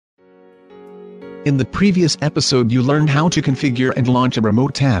In the previous episode you learned how to configure and launch a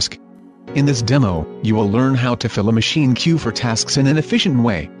remote task. In this demo, you will learn how to fill a machine queue for tasks in an efficient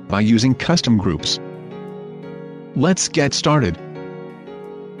way, by using custom groups. Let's get started.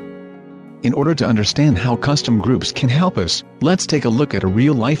 In order to understand how custom groups can help us, let's take a look at a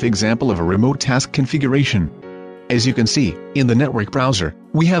real-life example of a remote task configuration. As you can see, in the network browser,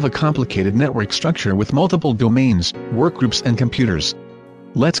 we have a complicated network structure with multiple domains, workgroups and computers.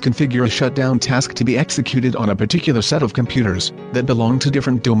 Let's configure a shutdown task to be executed on a particular set of computers that belong to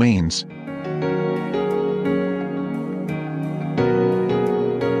different domains.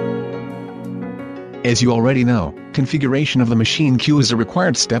 As you already know, configuration of the machine queue is a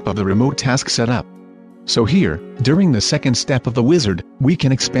required step of the remote task setup. So here, during the second step of the wizard, we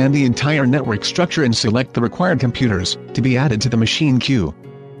can expand the entire network structure and select the required computers to be added to the machine queue.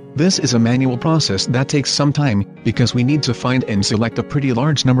 This is a manual process that takes some time, because we need to find and select a pretty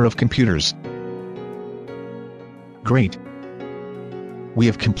large number of computers. Great! We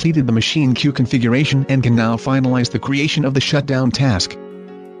have completed the machine queue configuration and can now finalize the creation of the shutdown task.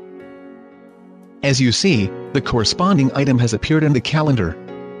 As you see, the corresponding item has appeared in the calendar.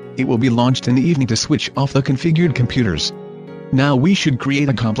 It will be launched in the evening to switch off the configured computers. Now we should create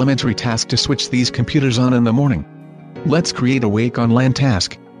a complementary task to switch these computers on in the morning. Let's create a wake on LAN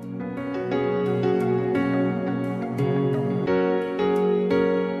task.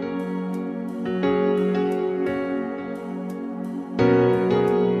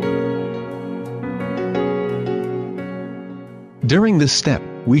 During this step,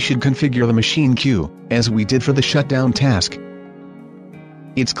 we should configure the machine queue, as we did for the shutdown task.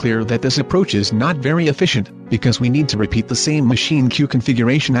 It's clear that this approach is not very efficient, because we need to repeat the same machine queue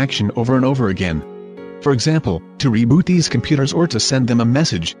configuration action over and over again. For example, to reboot these computers or to send them a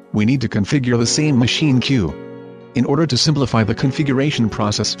message, we need to configure the same machine queue. In order to simplify the configuration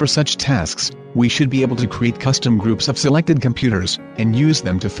process for such tasks, we should be able to create custom groups of selected computers, and use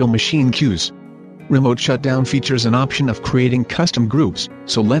them to fill machine queues. Remote Shutdown features an option of creating custom groups,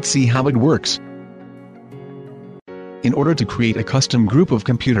 so let's see how it works. In order to create a custom group of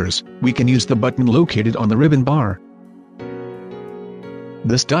computers, we can use the button located on the ribbon bar.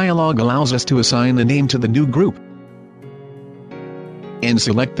 This dialog allows us to assign a name to the new group and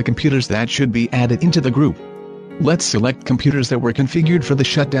select the computers that should be added into the group. Let's select computers that were configured for the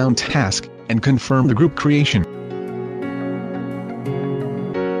shutdown task, and confirm the group creation.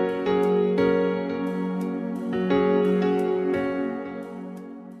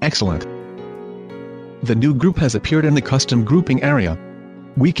 Excellent! The new group has appeared in the custom grouping area.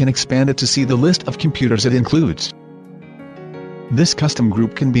 We can expand it to see the list of computers it includes. This custom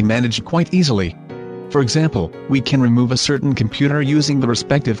group can be managed quite easily. For example, we can remove a certain computer using the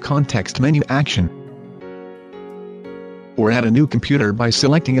respective context menu action, or add a new computer by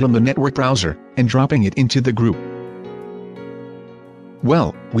selecting it on the network browser, and dropping it into the group.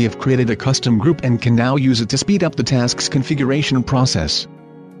 Well, we have created a custom group and can now use it to speed up the task's configuration process.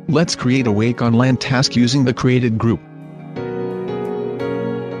 Let's create a wake on LAN task using the created group.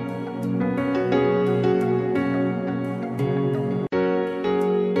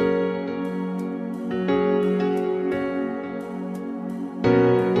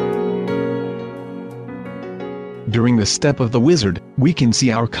 During this step of the wizard, we can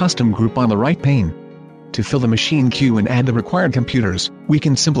see our custom group on the right pane. To fill the machine queue and add the required computers, we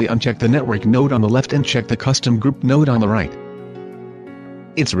can simply uncheck the network node on the left and check the custom group node on the right.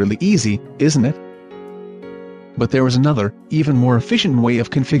 It's really easy, isn't it? But there is another, even more efficient way of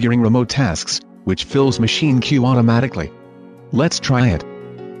configuring remote tasks, which fills machine queue automatically. Let's try it.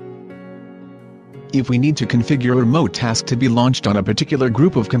 If we need to configure a remote task to be launched on a particular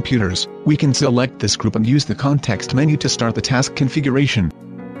group of computers, we can select this group and use the context menu to start the task configuration.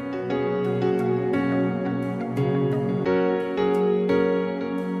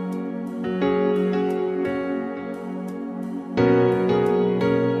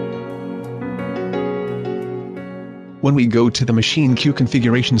 When we go to the machine queue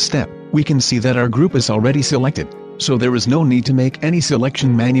configuration step, we can see that our group is already selected, so there is no need to make any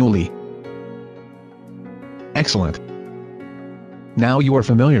selection manually. Excellent! Now you are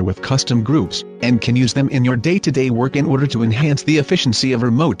familiar with custom groups, and can use them in your day-to-day work in order to enhance the efficiency of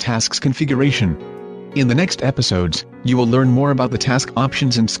remote tasks configuration. In the next episodes, you will learn more about the task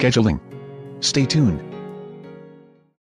options and scheduling. Stay tuned.